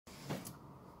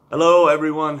Hello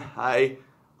everyone.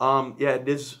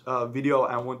 This video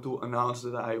I want to announce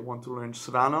that I want to learn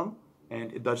Sranan,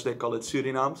 and in Dutch they call it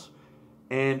Surinaams.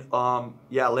 And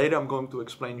later I'm going to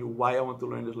explain you why I want to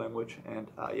learn this language. And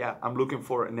I'm looking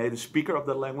for a native speaker of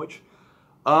that language.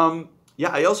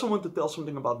 I also want to tell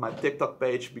something about my TikTok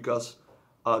page, because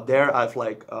there I've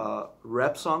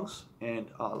rap songs and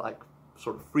like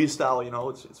sort of freestyle.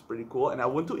 It's pretty cool, and I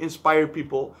want to inspire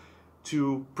people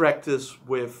to practice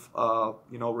with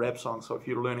rap songs. So if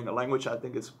you're learning a language, I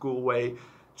think it's a cool way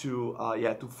to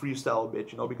to freestyle a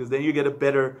bit, because then you get a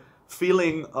better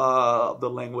feeling of the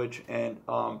language, and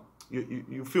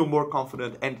you feel more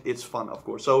confident, and it's fun, of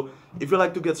course. So if you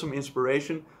like to get some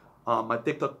inspiration, my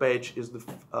TikTok page is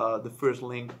the first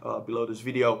link below this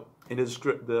video in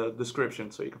the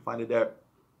description, so you can find it there.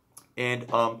 And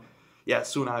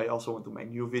soon I also want to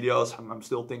make new videos. I'm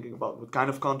still thinking about what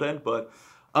kind of content, but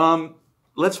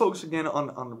let's focus again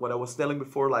on what I was telling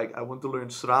before. Like, I want to learn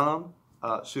Sranan,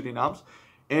 Surinaams,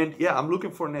 and I'm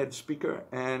looking for a native speaker.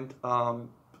 And I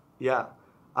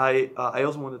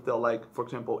also want to tell, like, for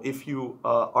example, if you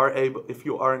are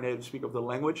a native speaker of the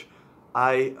language,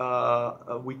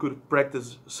 we could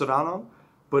practice Sranan,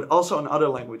 but also another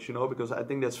language, because I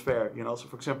think that's fair, So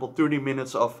for example, 30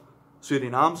 minutes of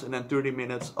Surinaams and then 30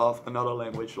 minutes of another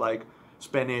language like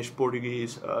Spanish,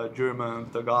 Portuguese, German,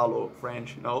 Tagalog,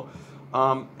 French,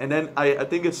 and then I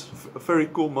think it's a very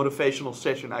cool motivational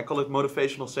session. I call it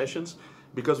motivational sessions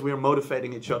because we're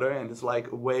motivating each other, and it's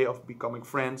like a way of becoming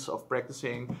friends, of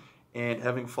practicing and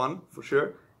having fun, for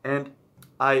sure. And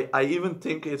I even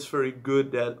think it's very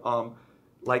good that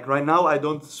like right now I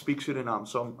don't speak Surinaams,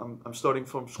 so I'm starting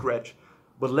from scratch.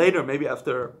 But later, maybe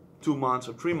after 2 months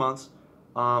or 3 months,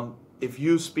 if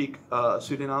you speak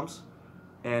Surinaams,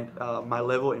 and my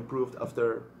level improved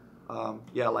after,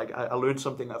 I learned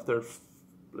something after,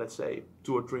 let's say,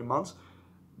 2 or 3 months,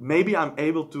 maybe I'm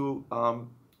able to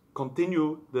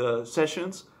continue the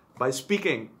sessions by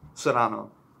speaking Sranan,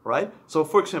 right? So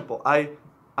for example,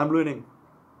 I'm learning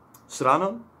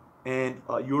Sranan, and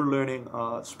you're learning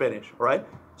Spanish, right?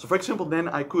 So for example, then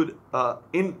I could,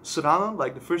 in Sranan,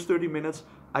 like the first 30 minutes,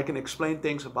 I can explain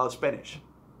things about Spanish.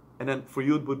 And then for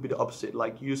you, it would be the opposite.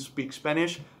 Like, you speak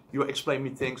Spanish, you explain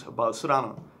me things about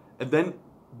Sranan. And then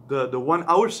the 1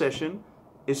 hour session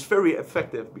is very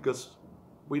effective because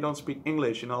we don't speak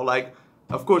English, Like,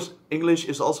 of course, English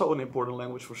is also an important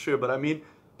language for sure. But I mean,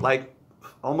 like,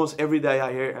 almost every day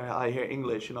I hear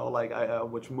English, Like, I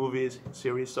watch movies,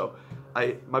 series. So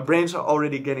my brains are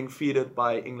already getting fed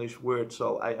by English words.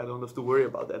 So I don't have to worry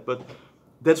about that. But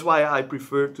that's why I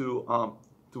prefer to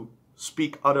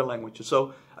speak other languages.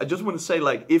 So I just want to say,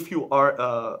 like, if you are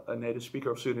a native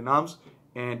speaker of Surinaams,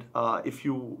 and if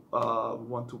you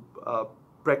want to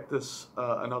practice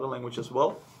another language as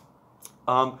well,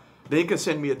 then you can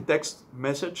send me a text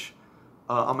message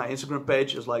on my Instagram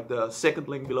page. It's like the second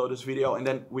link below this video, and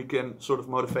then we can sort of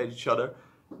motivate each other.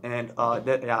 And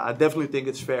I definitely think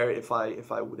it's fair if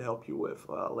I would help you with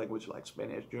language like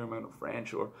Spanish, German, or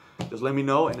French, or just let me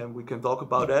know, and then we can talk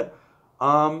about that.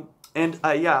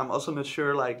 I'm also not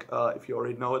sure, like, if you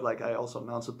already know it, like I also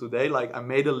announced it today, like I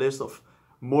made a list of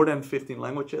more than 15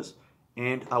 languages,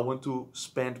 and I want to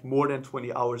spend more than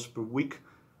 20 hours per week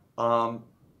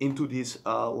into these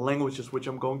languages, which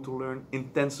I'm going to learn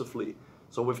intensively.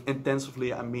 So with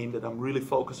intensively, I mean that I'm really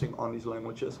focusing on these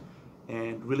languages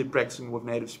and really practicing with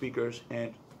native speakers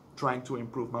and trying to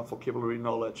improve my vocabulary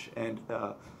knowledge. And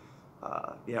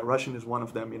Russian is one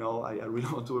of them. I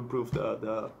really want to improve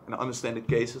and understand the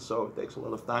cases, so it takes a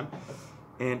lot of time.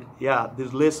 And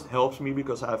this list helps me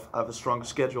because I have a strong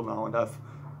schedule now, and I've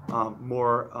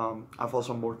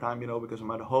also more time, because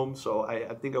I'm at home. So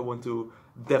I think I want to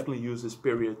definitely use this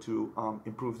period to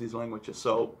improve these languages.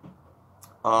 So,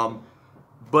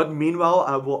 but meanwhile,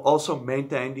 I will also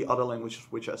maintain the other languages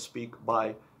which I speak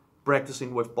by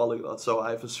practicing with polyglots. So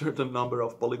I have a certain number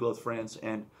of polyglot friends,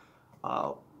 and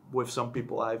with some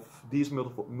people I have these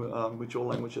multiple mutual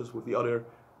languages. With the other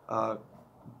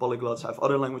polyglots, I have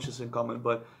other languages in common.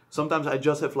 But sometimes I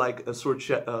just have like a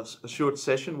short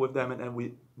session with them, and then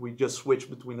we just switch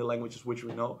between the languages which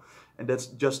we know, and that's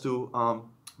just to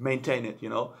maintain it,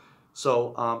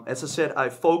 So as I said, I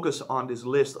focus on this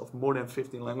list of more than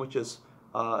 15 languages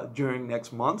during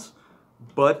next month,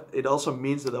 but it also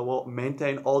means that I will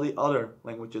maintain all the other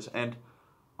languages, and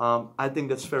I think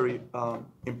that's very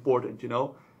important,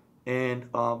 And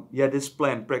this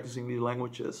plan, practicing these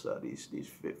languages, these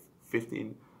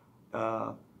 15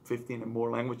 and more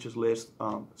languages list,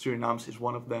 Surinaams is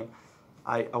one of them.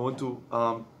 I want to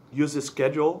use this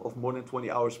schedule of more than 20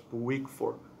 hours per week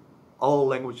for all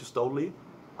languages totally,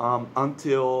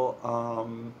 until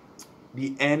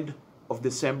the end of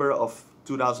December of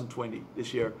 2020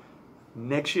 this year.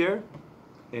 Next year,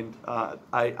 and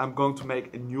I'm going to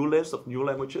make a new list of new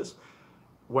languages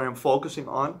where I'm focusing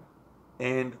on,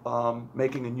 and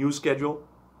making a new schedule,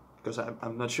 because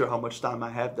I'm not sure how much time I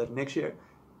have that next year.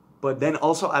 But then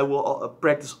also I will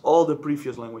practice all the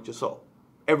previous languages, so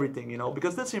everything, you know,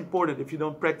 because that's important. If you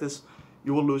don't practice,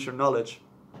 you will lose your knowledge.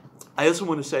 I also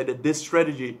want to say that this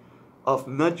strategy of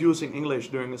not using English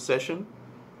during a session,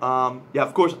 yeah,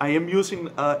 of course I am using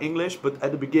English, but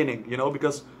at the beginning, you know,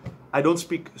 because I don't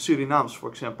speak Surinaams, for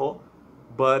example.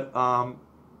 But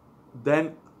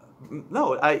then,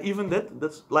 no,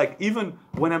 that's like, even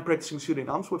when I'm practicing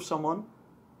Surinaams with someone,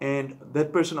 and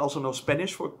that person also knows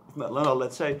Spanish,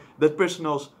 let's say that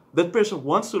person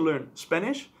wants to learn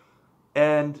Spanish,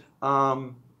 and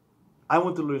I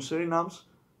want to learn Surinaams,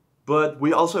 but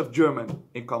we also have German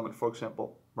in common, for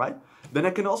example, right? Then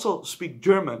I can also speak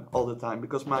German all the time,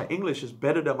 because my English is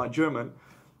better than my German,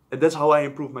 and that's how I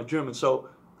improve my German. So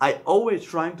I always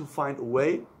trying to find a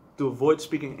way to avoid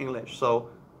speaking English. So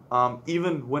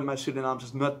even when my Surinaams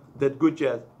is not that good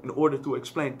yet, in order to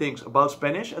explain things about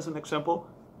Spanish, as an example,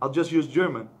 I'll just use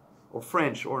German or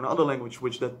French or another language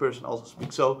which that person also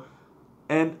speaks. So,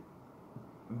 and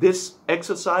this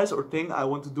exercise or thing, I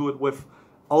want to do it with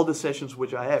all the sessions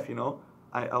which I have, you know.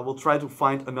 I will try to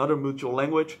find another mutual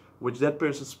language which that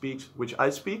person speaks, which I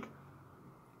speak,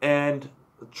 and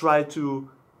try to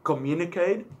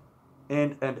communicate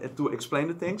and to explain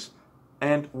the things.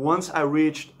 And once I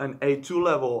reached an A2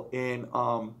 level in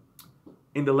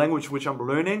the language which I'm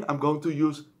learning, I'm going to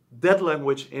use that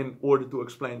language in order to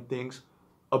explain things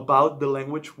about the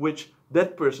language which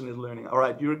that person is learning. All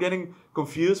right, you're getting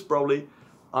confused probably.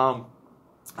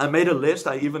 I made a list.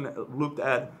 I even looked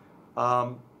at,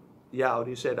 yeah, how do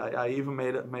you say it? I even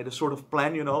made a sort of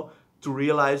plan, you know, to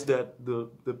realize that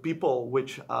the people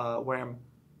which where I'm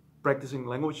practicing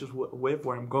languages with,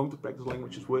 where I'm going to practice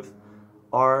languages with,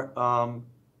 are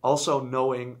also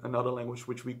knowing another language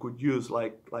which we could use,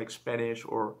 like Spanish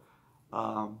or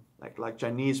like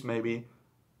Chinese maybe,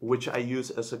 which I use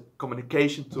as a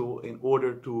communication tool in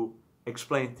order to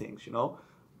explain things, you know.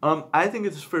 I think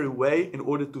it's a very way in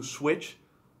order to switch,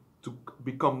 to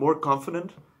become more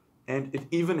confident. And it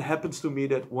even happens to me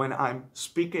that when I'm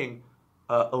speaking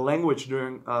a language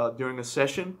during a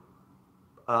session,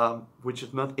 which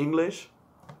is not English,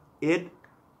 it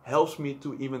helps me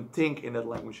to even think in that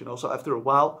language, you know. So after a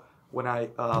while, when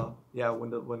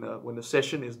when the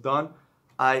session is done,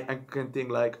 I can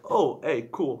think like, oh, hey,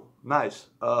 cool, nice.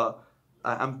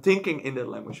 I'm thinking in that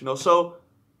language, you know. So,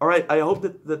 all right, I hope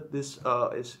that this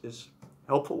is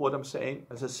helpful, what I'm saying.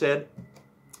 As I said,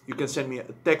 you can send me a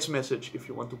text message if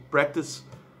you want to practice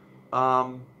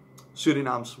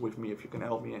Surinaams with me, if you can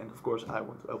help me. And of course, I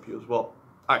want to help you as well.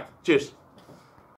 All right, cheers.